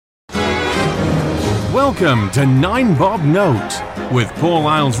Welcome to 9 Bob Note with Paul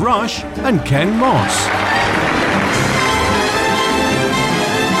Isles-Rush and Ken Moss.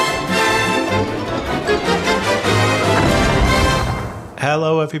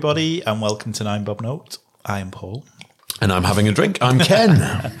 Hello everybody and welcome to 9 Bob Note. I am Paul. And I'm having a drink. I'm Ken.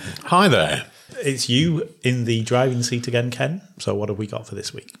 Hi there. It's you in the driving seat again, Ken. So what have we got for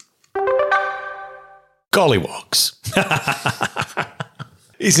this week? Gollywogs.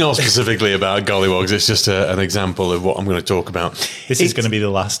 It's not specifically about gollywogs. It's just an example of what I'm going to talk about. This is going to be the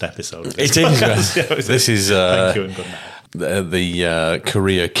last episode. It is. This is Thank you and good night. the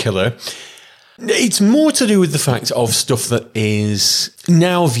career killer. It's more to do with the fact of stuff that is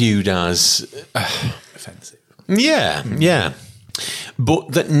now viewed as Offensive. Yeah.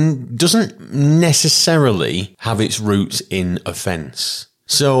 But that doesn't necessarily have its roots in offence.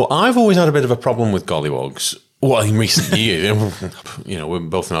 So I've always had a bit of a problem with gollywogs. Well, in recent years, we're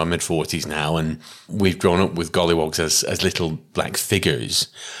both in our mid-40s now, and we've grown up with gollywogs as little black figures.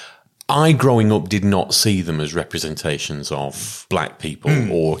 I, growing up, did not see them as representations of black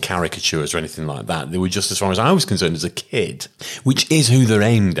people or caricatures or anything like that. They were just, as far as I was concerned, as a kid, which is who they're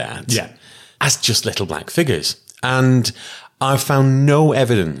aimed at, as just little black figures. And I've found no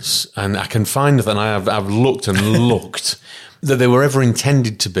evidence, and I can find that I've looked and looked, that they were ever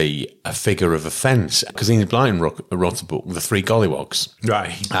intended to be a figure of offence. Because Enid Blyton wrote a book, The Three Gollywogs.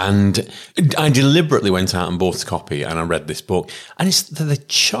 Right. And I deliberately went out and bought a copy and I read this book. And they're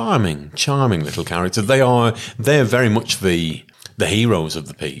charming little characters. They're very much the heroes of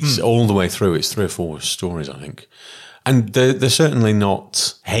the piece all the way through. It's 3 or 4 stories, I think. And they're certainly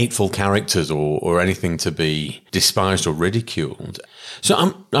not hateful characters or anything to be despised or ridiculed.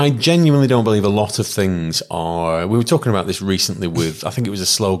 So I genuinely don't believe a lot of things are... We were talking about this recently with, I think it was a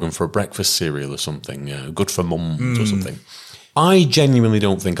slogan for a breakfast cereal or something, good for mums or something. I genuinely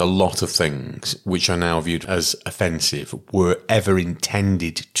don't think a lot of things which are now viewed as offensive were ever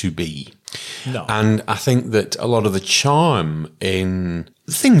intended to be. No. And I think that a lot of the charm in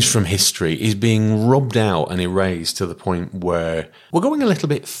things from history is being rubbed out and erased to the point where we're going a little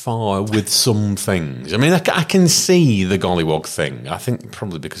bit far with some things. I mean, I can see the gollywog thing. I think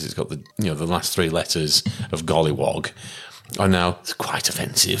probably because it's got the last 3 letters of gollywog are now quite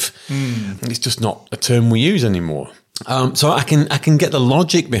offensive. It's just not a term we use anymore. So I can get the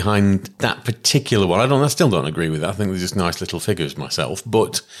logic behind that particular one. I still don't agree with it. I think they're just nice little figures myself.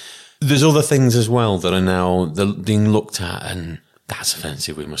 But there's other things as well that are now being looked at, and that's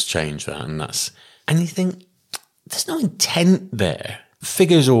offensive. We must change that, and you think there's no intent there.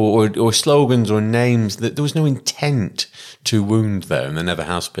 Figures or slogans or names, that there was no intent to wound there, and there never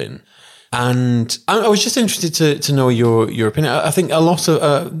has been. And I was just interested to know your opinion. I think a lot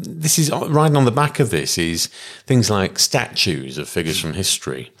of this is riding on the back of this is things like statues of figures from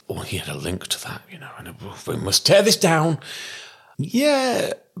history. Oh, he had a link to that, and we must tear this down.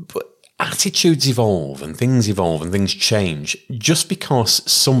 Yeah, but attitudes evolve and things change. Just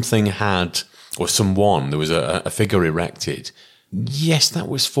because something had, or there was a figure erected. Yes, that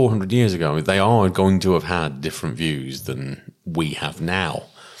was 400 years ago. They are going to have had different views than we have now.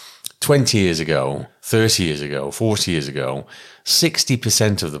 20 years ago, 30 years ago, 40 years ago,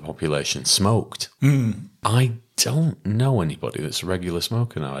 60% of the population smoked. I don't know anybody that's a regular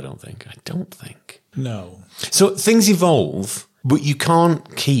smoker now, I don't think. No. So things evolve, but you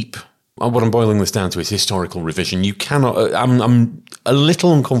can't keep... What I'm boiling this down to is historical revision. You cannot... I'm a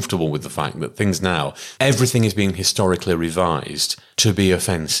little uncomfortable with the fact that things now, everything is being historically revised to be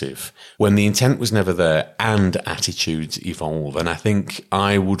offensive when the intent was never there and attitudes evolve. And I think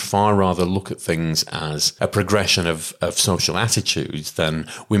I would far rather look at things as a progression of social attitudes than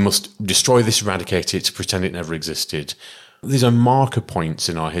we must destroy this, eradicate it, pretend it never existed. These are marker points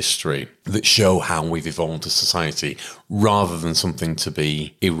in our history that show how we've evolved as society rather than something to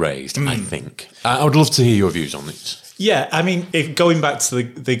be erased, I think. I would love to hear your views on this. Yeah, I mean, going back to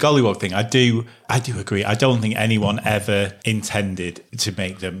the gollywog thing, I do agree. I don't think anyone ever intended to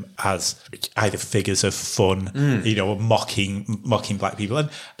make them as either figures of fun, mocking black people. And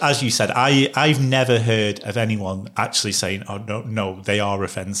as you said, I've never heard of anyone actually saying, "Oh no, they are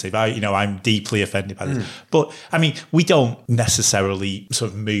offensive." I'm deeply offended by this. But I mean, we don't necessarily sort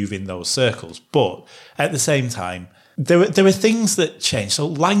of move in those circles. But at the same time, there are things that change. So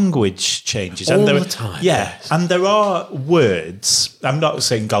language changes. All the time. Yeah. Yes. And there are words. I'm not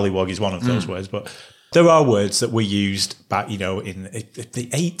saying gollywog is one of those words, but there are words that were used back, in the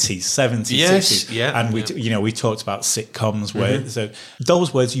 80s, 70s, yes, 60s. Yeah. And we talked about sitcoms where so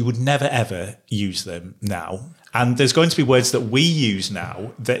those words, you would never ever use them now. And there's going to be words that we use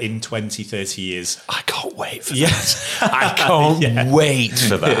now that in 20, 30 years... I can't wait for that. I can't wait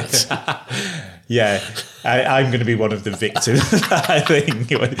for that. Yeah, I'm going to be one of the victims. I think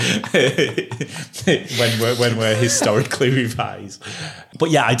when we're historically revised. But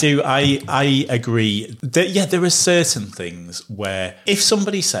yeah, I agree that there are certain things where if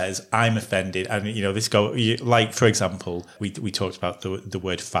somebody says I'm offended, and like for example, we talked about the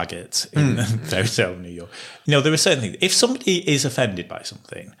word faggot in Fairy Tale New York. There are certain things. If somebody is offended by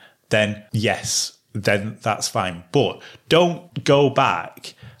something, then yes, then that's fine. But don't go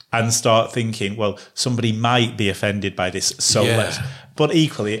back and start thinking, well, somebody might be offended by this, so let's. But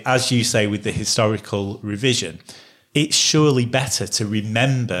equally, as you say with the historical revision, it's surely better to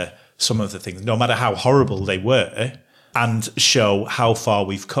remember some of the things, no matter how horrible they were, and show how far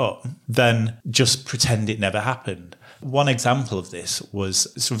we've come, than just pretend it never happened. One example of this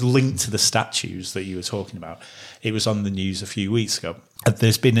was sort of linked to the statues that you were talking about. It was on the news a few weeks ago.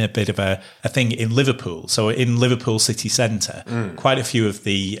 There's been a bit of a thing in Liverpool. So in Liverpool city centre, quite a few of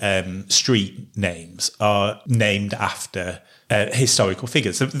the street names are named after historical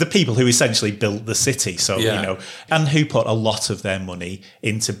figures, the people who essentially built the city. So, and who put a lot of their money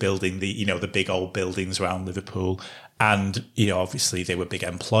into building the big old buildings around Liverpool. And, obviously they were big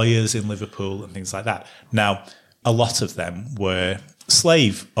employers in Liverpool and things like that. Now, a lot of them were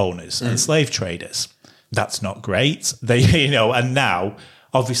slave owners and slave traders. That's not great. And now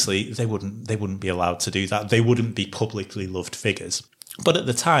obviously they wouldn't be allowed to do that. They wouldn't be publicly loved figures. But at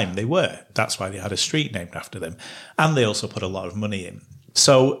the time they were. That's why they had a street named after them. And they also put a lot of money in.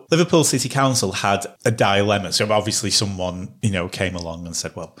 So Liverpool City Council had a dilemma. So obviously someone, came along and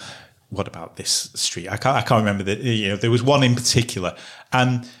said, well, what about this street? I can't remember there was one in particular.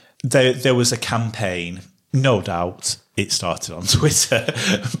 And there was a campaign. No doubt it started on Twitter,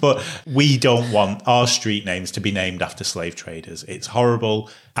 but we don't want our street names to be named after slave traders. It's horrible.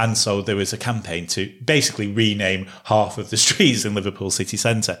 And so there was a campaign to basically rename half of the streets in Liverpool city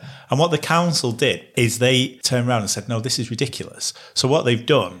centre. And what the council did is they turned around and said, no, this is ridiculous. So what they've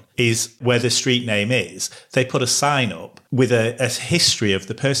done is where the street name is, they put a sign up with a history of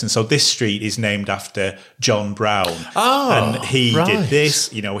the person. So this street is named after John Brown. Oh, and he did this,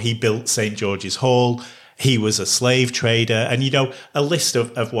 he built St. George's Hall. He was a slave trader, and a list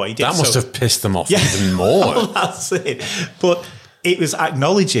of what he did. That must have pissed them off even more. Well, that's it. But it was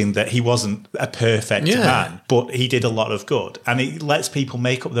acknowledging that he wasn't a perfect man, but he did a lot of good, and it lets people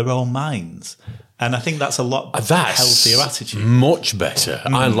make up their own minds. And I think that's a lot healthier attitude. Much better.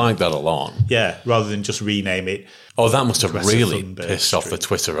 I like that a lot. Yeah, rather than just rename it. Oh, that must have really pissed off the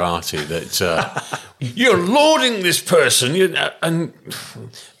Twitterati that you're lauding this person and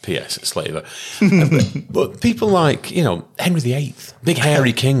P.S. Slaver. But people like, Henry VIII, big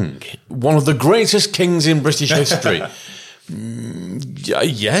hairy king, one of the greatest kings in British history.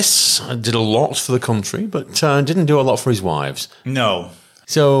 Yes, did a lot for the country, but didn't do a lot for his wives. No.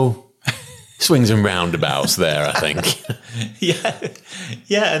 So swings and roundabouts there, I think.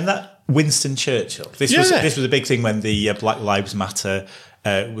 Yeah, and that Winston Churchill. This was a big thing when the Black Lives Matter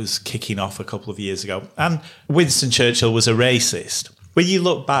was kicking off a couple of years ago, and Winston Churchill was a racist. When you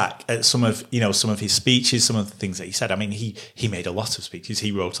look back at some of his speeches, some of the things that he said, I mean, he made a lot of speeches.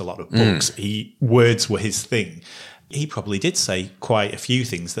 He wrote a lot of books. Words were his thing. He probably did say quite a few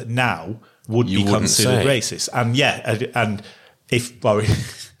things that now would be considered racist. And if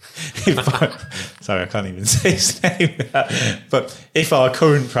Boris. Sorry, I can't even say his name. But if our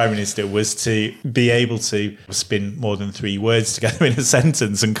current Prime Minister was to be able to spin more than 3 words together in a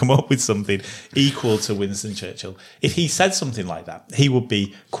sentence and come up with something equal to Winston Churchill, if he said something like that, he would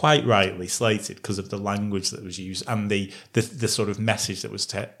be quite rightly slated because of the language that was used and the sort of message that was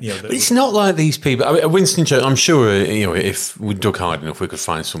but it's not like these people. I mean, Winston Churchill, I'm sure, if we dug hard enough, we could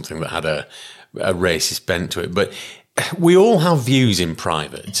find something that had a racist bent to it. But we all have views in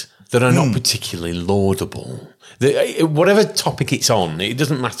private that are not particularly laudable. Whatever topic it's on, it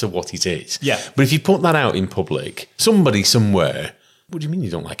doesn't matter what it is. Yeah. But if you put that out in public, somebody somewhere, what do you mean you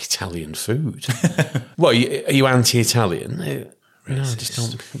don't like Italian food? What, are you anti-Italian? No, I just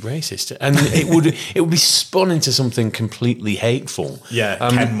don't racist. And it would be spun into something completely hateful. Yeah,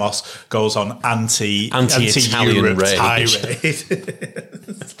 Ken Moss goes on anti-Italian rage.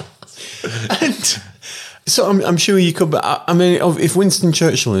 And so I'm sure you could, but I mean, if Winston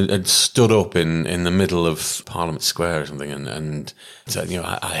Churchill had stood up in the middle of Parliament Square or something and said,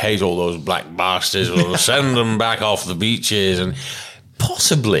 I hate all those black bastards, we'll send them back off the beaches, and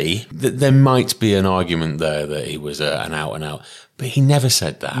possibly there might be an argument there that he was an out and out, but he never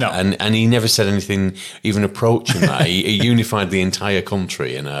said that. No. And he never said anything even approaching that. He unified the entire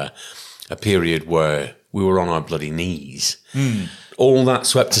country in a period where we were on our bloody knees. all that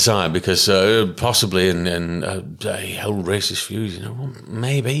swept aside because possibly and held racist views, well,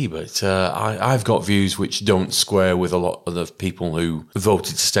 maybe, but I've got views which don't square with a lot of the people who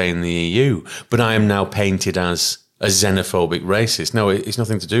voted to stay in the EU, but I am now painted as a xenophobic racist. No, it's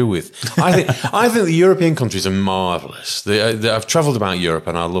nothing to do with. I think the European countries are marvellous. I've travelled about Europe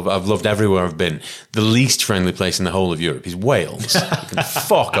and I've loved everywhere I've been. The least friendly place in the whole of Europe is Wales. You can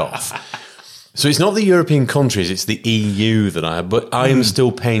fuck off. So it's not the European countries, it's the EU but I am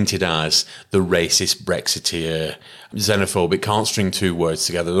still painted as the racist Brexiteer, xenophobic, can't string two words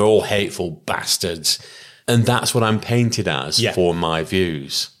together, they're all hateful bastards. And that's what I'm painted as for my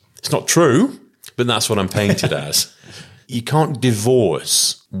views. It's not true, but that's what I'm painted as. You can't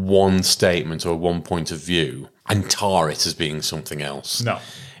divorce one statement or one point of view and tar it as being something else. No.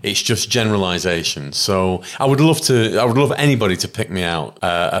 It's just generalization. So I would love anybody to pick me out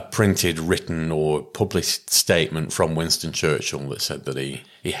a printed, written, or published statement from Winston Churchill that said that he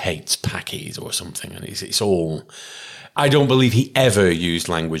hates Packies or something. And it's all. I don't believe he ever used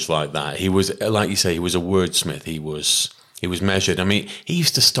language like that. He was, like you say, he was a wordsmith. He was measured. I mean, he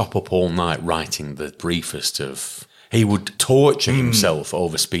used to stop up all night writing the briefest of. He would torture himself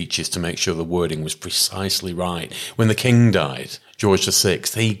over speeches to make sure the wording was precisely right. When the king died, George VI,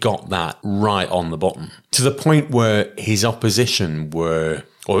 he got that right on the button. To the point where his opposition were,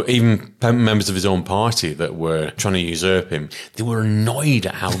 or even members of his own party that were trying to usurp him, they were annoyed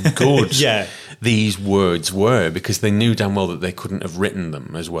at how good these words were because they knew damn well that they couldn't have written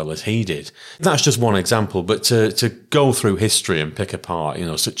them as well as he did. That's just one example, but to go through history and pick apart,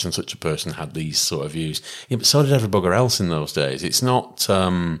 such and such a person had these sort of views. Yeah, but so did every bugger else in those days. It's not...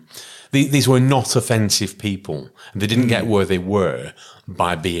 These were not offensive people. They didn't get where they were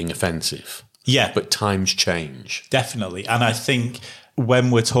by being offensive. Yeah. But times change. Definitely. And I think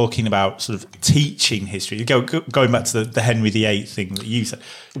when we're talking about sort of teaching history, going back to the Henry VIII thing that you said,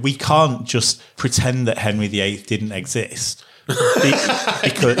 we can't just pretend that Henry VIII didn't exist.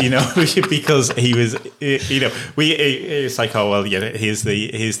 because he was, it's like, oh well, here's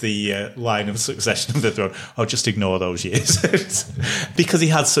the line of succession of the throne. Oh, just ignore those years, because he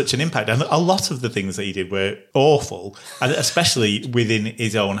had such an impact, and a lot of the things that he did were awful, and especially within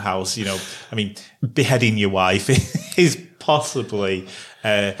his own house. I mean, beheading your wife is possibly.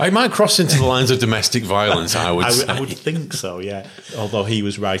 I might cross into the lines of domestic violence. I would think so. Yeah, although he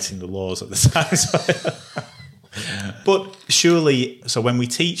was writing the laws at the time. So. But surely, so when we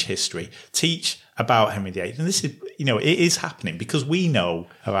teach history, teach about Henry VIII, and this is, it is happening because we know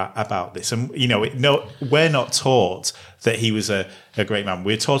about this, and we're not taught that he was a great man.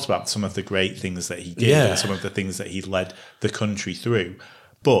 We're taught about some of the great things that he did and some of the things that he led the country through.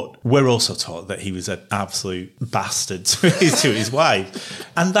 But we're also taught that he was an absolute bastard to his wife.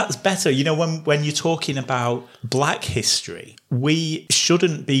 And that's better. When you're talking about black history, we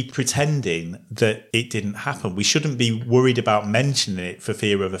shouldn't be pretending that it didn't happen. We shouldn't be worried about mentioning it for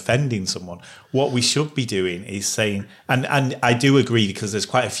fear of offending someone. What we should be doing is saying, and I do agree, because there's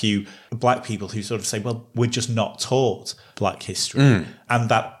quite a few black people who sort of say, well, we're just not taught black history. And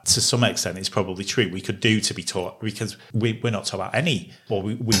that, to some extent, is probably true. We could do to be taught, because we're not taught about any, or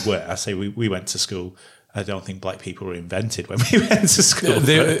we were. I say we went to school. I don't think black people were invented when we went to school.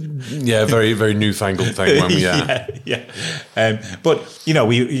 Very, very newfangled thing. When but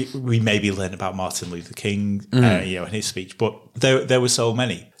we maybe learned about Martin Luther King, in his speech. But there were so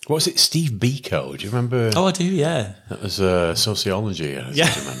many. What was it? Steve Biko? Do you remember? Oh, I do. Yeah, that was sociology. I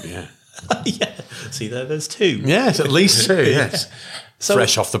remember. Yeah. Yeah. See, there's two. Yes, at least two. Yes. So,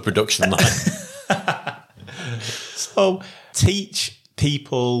 fresh off the production line. So teach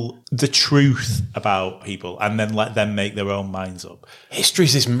people the truth about people and then let them make their own minds up. History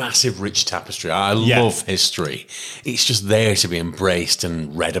is this massive, rich tapestry. I love history. It's just there to be embraced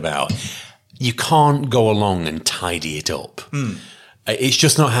and read about. You can't go along and tidy it up. It's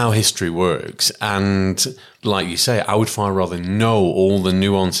just not how history works. And like you say, I would far rather know all the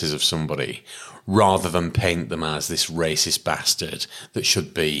nuances of somebody rather than paint them as this racist bastard that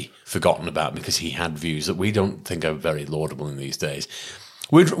should be forgotten about because he had views that we don't think are very laudable in these days.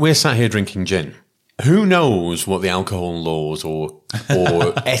 We're sat here drinking gin. Who knows what the alcohol laws or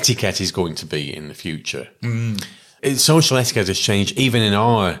etiquette is going to be in the future? Social etiquette has changed even in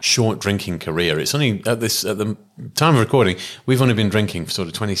our short drinking career. It's only at the time of recording, we've only been drinking for sort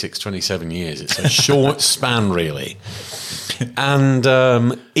of 26, 27 years. It's a short span, really. And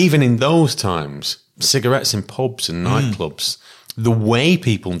even in those times, cigarettes in pubs and nightclubs, the way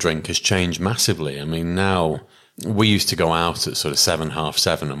people drink has changed massively. I mean, now we used to go out at sort of 7, half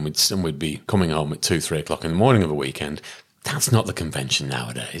 7, and we'd be coming home at 2, 3 o'clock in the morning of a weekend. That's not the convention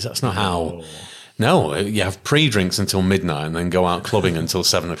nowadays. That's not how. No, you have pre-drinks until midnight and then go out clubbing until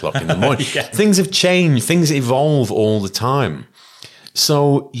 7 o'clock in the morning. Things have changed. Things evolve all the time.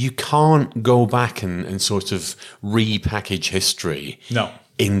 So you can't go back and sort of repackage history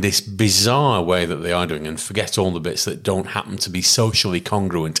in this bizarre way that they are doing and forget all the bits that don't happen to be socially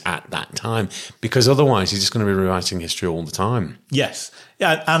congruent at that time, because otherwise you're just going to be rewriting history all the time. Yes.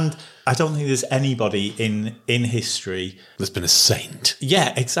 Yeah, and I don't think there's anybody in history there's been a saint.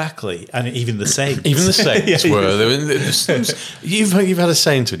 Yeah, exactly. And even the saints. Even the saints were. You've had a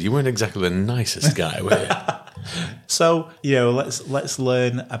sainthood. You weren't exactly the nicest guy, were you? So, let's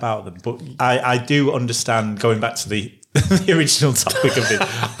learn about them. But I do understand, going back to the original topic of it,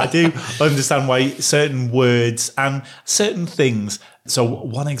 I do understand why certain words and certain things. So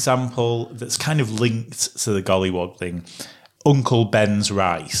one example that's kind of linked to the Gollywog thing, Uncle Ben's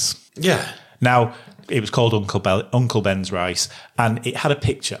rice. Yeah. Now, it was called Uncle Ben's rice, and it had a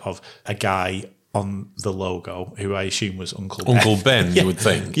picture of a guy on the logo, who I assume was Uncle Ben, you would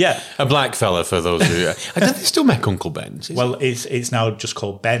think. Yeah. A black fella, for those who... I don't think they still make Uncle Ben's. Well, it's now just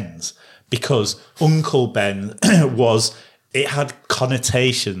called Ben's, because Uncle Ben it had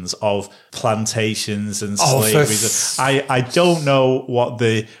connotations of plantations and slavery. I don't know what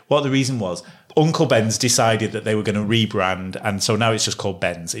the reason was. Uncle Ben's decided that they were going to rebrand, and so now it's just called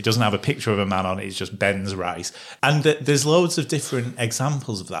Ben's. It doesn't have a picture of a man on it, it's just Ben's rice. And there's loads of different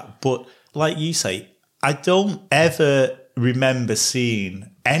examples of that. But like you say, I don't ever remember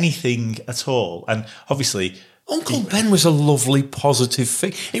seeing anything at all. And obviously... Uncle Ben was a lovely, positive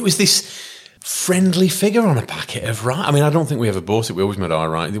figure. It was this friendly figure on a packet of rice. I mean, I don't think we ever bought it. We always made our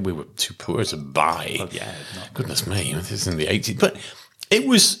rice. We were too poor to buy. Well, yeah. Goodness me, this is in the 80s. But it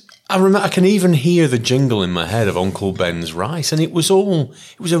was... I can even hear the jingle in my head of Uncle Ben's rice, and it was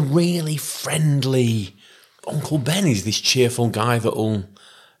a really friendly... Uncle Ben is this cheerful guy that'll...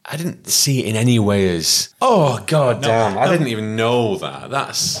 I didn't see it in any way as, oh, God damn, I didn't even know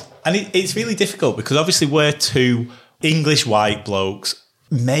that. And it's really difficult, because obviously we're two English white blokes.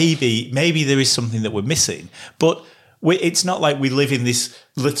 Maybe there is something that we're missing, but it's not like we live in this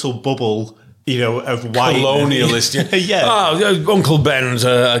little bubble, of white. Colonialist. Yeah. Oh, Uncle Ben's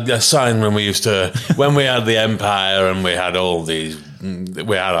a sign when we had the empire and we had all these,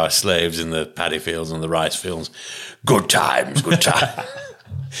 we had our slaves in the paddy fields and the rice fields. Good times.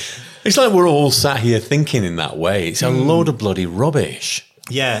 It's like we're all sat here thinking in that way. It's a load of bloody rubbish.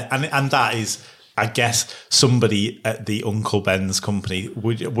 Yeah, and that is, I guess, somebody at the Uncle Ben's company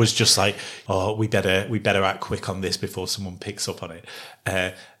was just like, oh, we better act quick on this before someone picks up on it.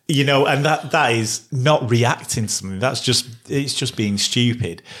 And that is not reacting to something. It's just being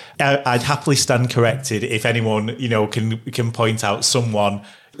stupid. I'd happily stand corrected if anyone, can point out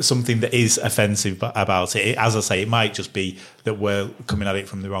something that is offensive about it. As I say, it might just be that we're coming at it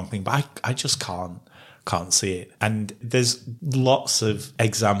from the wrong thing, but I just can't see it. And there's lots of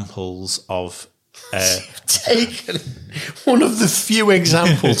examples of... taken one of the few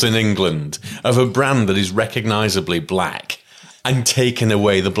examples in England of a brand that is recognisably black and taken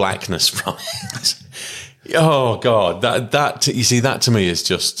away the blackness from it. Oh God, that you see, that to me is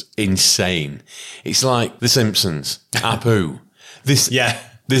just insane. It's like The Simpsons, Apu.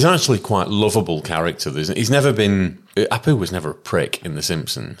 There's actually quite lovable character. Apu was never a prick in The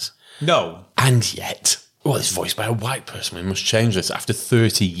Simpsons. No. And yet, it's voiced by a white person. We must change this after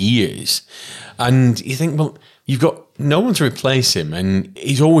 30 years. And you think, well, you've got no one to replace him. And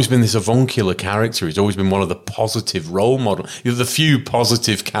he's always been this avuncular character. He's always been one of the positive role models. You're the few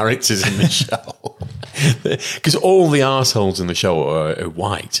positive characters in the show. Because all the arseholes in the show are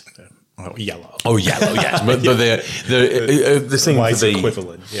white. Yellow. Oh, yellow, yes. But they're the thing white for the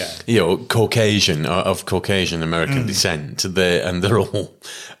equivalent, yeah. Caucasian, of Caucasian American descent, they're all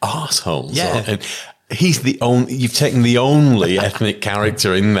arseholes. Yeah. And he's you've taken the only ethnic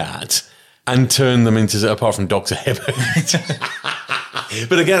character in that and turned them into, apart from Dr. Hibbert.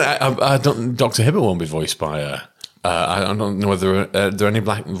 But again, I don't, Dr. Hibbert won't be voiced by I don't know whether there are any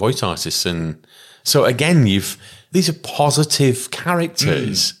black voice artists. And so again, these are positive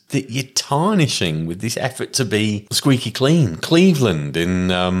characters that you're tarnishing with this effort to be squeaky clean. Cleveland in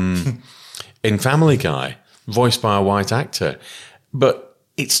Family Guy, voiced by a white actor. But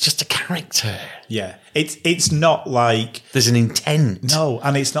it's just a character. Yeah. It's not like... There's an intent. No,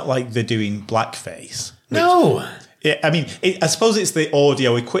 and it's not like they're doing blackface. No. I mean, I suppose it's the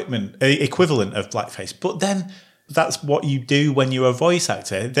audio equivalent of blackface, but then... That's what you do when you're a voice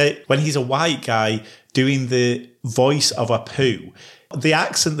actor. When he's a white guy doing the voice of Apu, the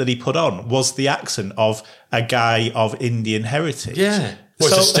accent that he put on was the accent of a guy of Indian heritage. Yeah.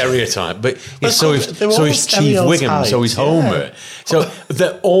 Well, it's a stereotype, but so is they're all Chief Wiggum, so is Homer. So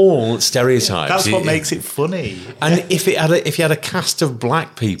they're all stereotypes. That's what makes it funny. And if you had a cast of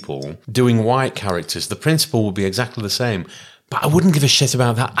black people doing white characters, the principle would be exactly the same. But I wouldn't give a shit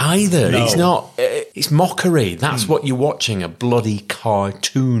about that either. No. It's not. It's mockery. That's what you're watching a bloody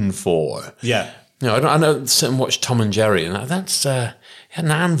cartoon for. Yeah. I know sit and watch Tom and Jerry, and that's he had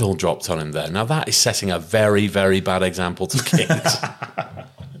an anvil dropped on him there. Now that is setting a very, very bad example to kids.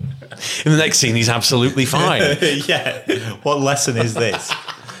 In the next scene, he's absolutely fine. Yeah. What lesson is this?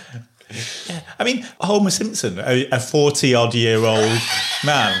 Yeah. I mean, Homer Simpson, a 40-odd-year-old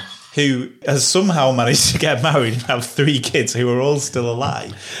man who has somehow managed to get married and have 3 kids who are all still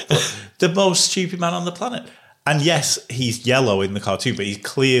alive. The most stupid man on the planet. And yes, he's yellow in the cartoon, but he's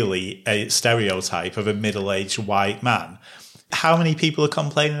clearly a stereotype of a middle-aged white man. How many people are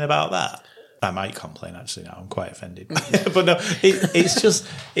complaining about that? I might complain, actually, now. I'm quite offended. But no,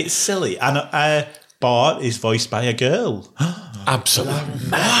 it's silly. And Bart is voiced by a girl. Absolute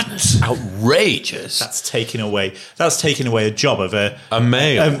madness. Outrageous. That's taking away a job of a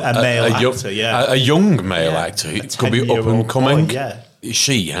male. A male actor, a young male actor who could be up and coming. Boy, yeah.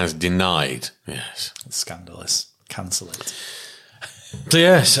 She has denied. Yes. It's scandalous. Cancel it. So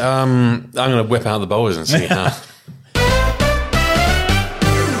yes, I'm going to whip out the boas and see how.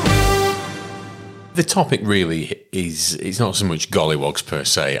 The topic really is, it's not so much gollywogs per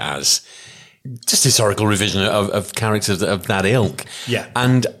se as just historical revision of characters of that ilk. Yeah.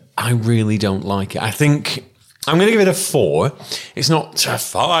 And I really don't like it. I think I'm going to give it a 4. It's not a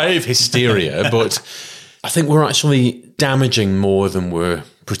 5 hysteria, but I think we're actually damaging more than we're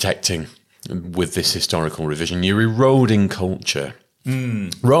protecting with this historical revision. You're eroding culture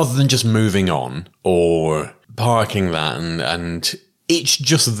rather than just moving on or parking that and it's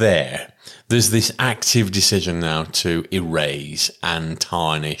just there. There's this active decision now to erase and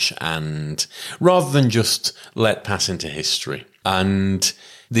tarnish and rather than just let pass into history. And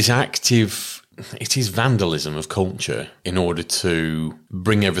this active, it is vandalism of culture in order to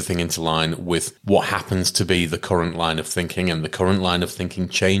bring everything into line with what happens to be the current line of thinking, and the current line of thinking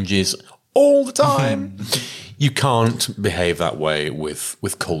changes all the time. You can't behave that way with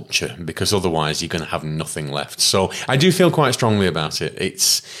culture because otherwise you're going to have nothing left. So I do feel quite strongly about it.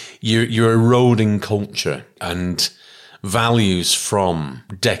 It's you're eroding culture and values from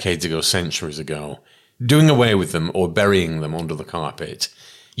decades ago, centuries ago, doing away with them or burying them under the carpet.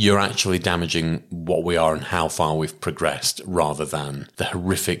 You're actually damaging what we are and how far we've progressed rather than the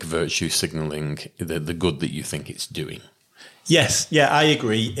horrific virtue signalling the good that you think it's doing. Yes, yeah, I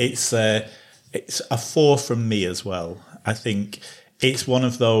agree. It's a 4 from me as well. I think it's one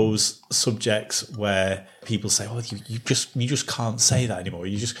of those subjects where people say, "Oh, you just can't say that anymore.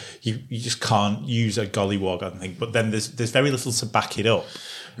 You just can't use a gollywog on thing." But then there's very little to back it up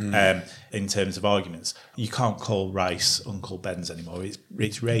in terms of arguments. You can't call rice Uncle Ben's anymore. It's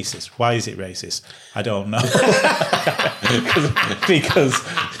racist. Why is it racist? I don't know.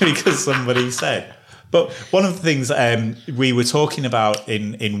 because somebody said. But one of the things we were talking about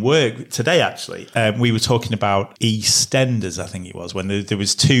in work today, actually, we were talking about EastEnders, I think it was, when there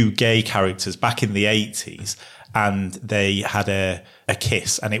was 2 gay characters back in the 80s, and they had a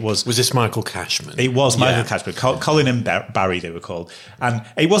kiss, and it was... Was this Michael Cashman? It was Michael Cashman. Colin and Barry, they were called. And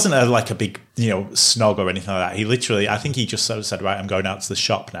it wasn't like a big, snog or anything like that. He literally, I think he just sort of said, right, I'm going out to the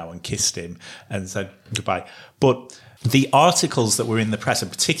shop now, and kissed him and said goodbye. But the articles that were in the press, and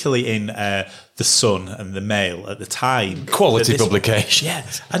particularly in The Sun and The Mail at the time... Quality publication.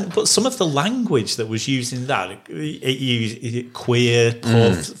 Yes. But some of the language that was used in that, it used queer,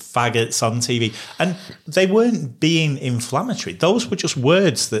 puff, faggots on TV, and they weren't being inflammatory. Those were just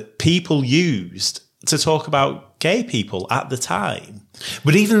words that people used to talk about gay people at the time.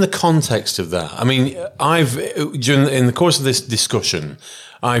 But even the context of that, I mean, in the course of this discussion,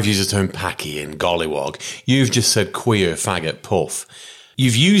 I've used the term packy and gollywog. You've just said queer, faggot, puff.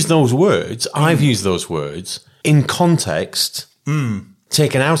 You've used those words. I've used those words in context.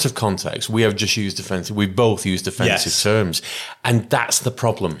 Taken out of context, we have just used offensive. We've both used offensive terms. And that's the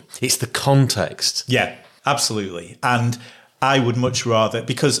problem. It's the context. Yeah, absolutely. And I would much rather,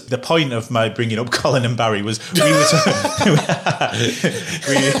 because the point of my bringing up Colin and Barry was there was a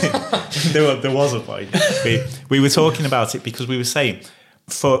point. We were talking about it because we were saying,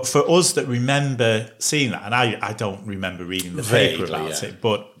 for us that remember seeing that, and I don't remember reading the paper about it,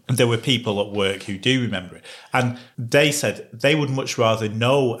 but there were people at work who do remember it. And they said they would much rather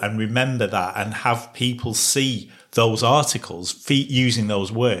know and remember that and have people see those articles using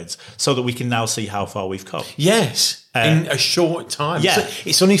those words so that we can now see how far we've come. Yes, in a short time. Yeah.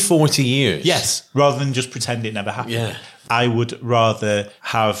 It's only 40 years. Yes, rather than just pretend it never happened. Yeah. I would rather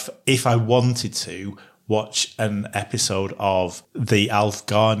have, if I wanted to, watch an episode of the Alf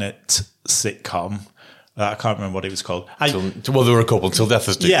Garnett sitcom. I can't remember what it was called. Well, there were a couple, Till Death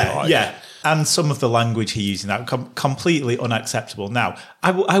Us Do Part. Yeah. And some of the language he used in that, completely unacceptable. Now,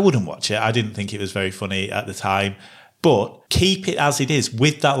 I wouldn't watch it. I didn't think it was very funny at the time. But keep it as it is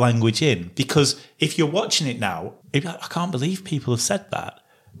with that language in. Because if you're watching it now, I can't believe people have said that.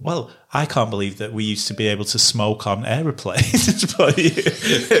 Well, I can't believe that we used to be able to smoke on aeroplanes. but,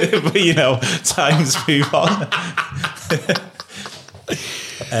 times move on.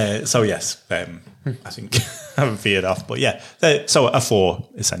 So, yes, I think I haven't veered off. But, yeah, so a 4,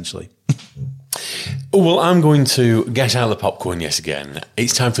 essentially. Well, I'm going to get out the popcorn yet again.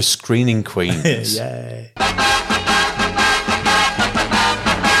 It's time for Screening Queens. Yay.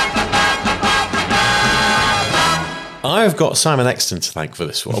 I've got Simon Exton to thank for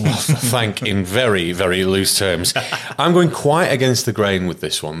this one. Well, thank in very, very loose terms. I'm going quite against the grain with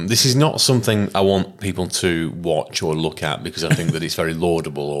this one. This is not something I want people to watch or look at because I think that it's very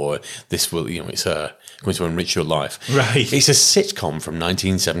laudable or this will, it's going to enrich your life. Right. It's a sitcom from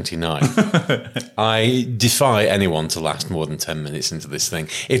 1979. I defy anyone to last more than 10 minutes into this thing.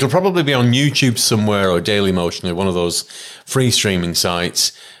 It'll probably be on YouTube somewhere or Dailymotion or one of those free streaming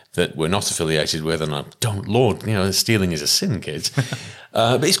sites that we're not affiliated with, and Lord, stealing is a sin, kids.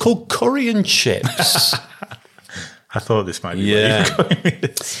 But it's called Curry and Chips. I thought this might be where you were going with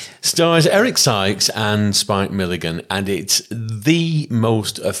this. Stars Eric Sykes and Spike Milligan, and it's the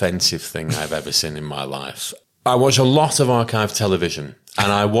most offensive thing I've ever seen in my life. I watch a lot of archive television,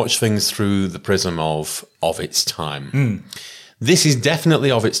 and I watch things through the prism of its time. This is definitely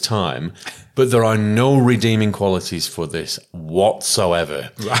of its time, but there are no redeeming qualities for this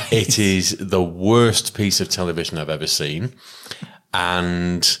whatsoever. Right. It is the worst piece of television I've ever seen.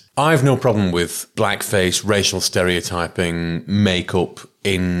 And I've no problem with blackface, racial stereotyping, makeup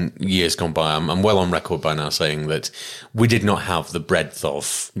in years gone by. I'm well on record by now saying that we did not have the breadth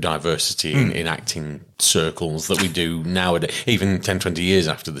of diversity in acting circles that we do nowadays, even 10, 20 years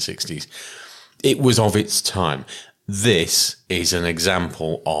after the 60s. It was of its time. This is an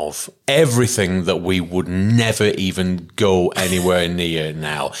example of everything that we would never even go anywhere near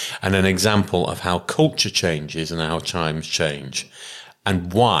now, and an example of how culture changes and how times change,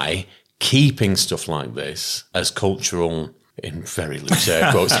 and why keeping stuff like this as cultural, in very loose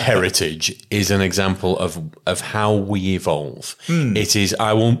air quotes, heritage is an example of how we evolve. It is,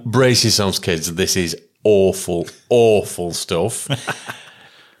 I will brace yourselves, kids, this is awful, awful stuff.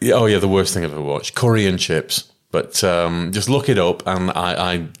 Oh yeah, the worst thing I've ever watched. Curry and Chips. But just look it up, and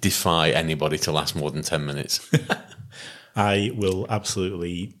I defy anybody to last more than 10 minutes. I will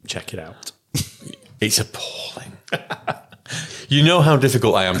absolutely check it out. It's appalling. You know how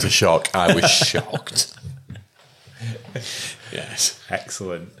difficult I am to shock. I was shocked. Yes.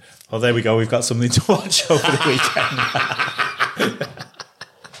 Excellent. Well, there we go. We've got something to watch over the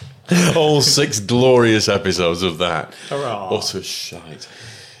weekend. All 6 glorious episodes of that. Hurrah. Utter shite.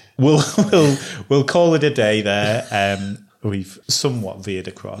 We'll call it a day there. We've somewhat veered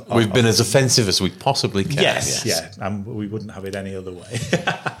across. We've been as offensive as we possibly can. Yes. And we wouldn't have it any other way.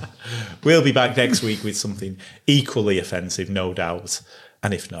 We'll be back next week with something equally offensive, no doubt.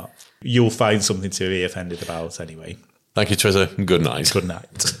 And if not, you'll find something to be offended about anyway. Thank you, Trezor. Good night. Good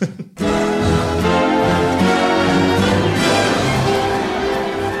night.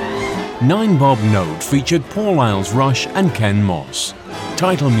 Nine Bob Note featured Paul Isles-Rush and Ken Moss.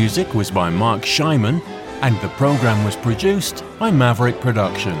 Title music was by Mark Scheiman, and the program was produced by Maverick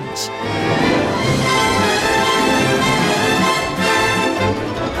Productions.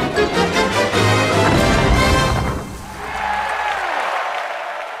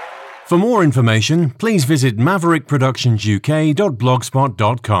 For more information, please visit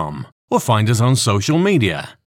maverickproductionsuk.blogspot.com or find us on social media.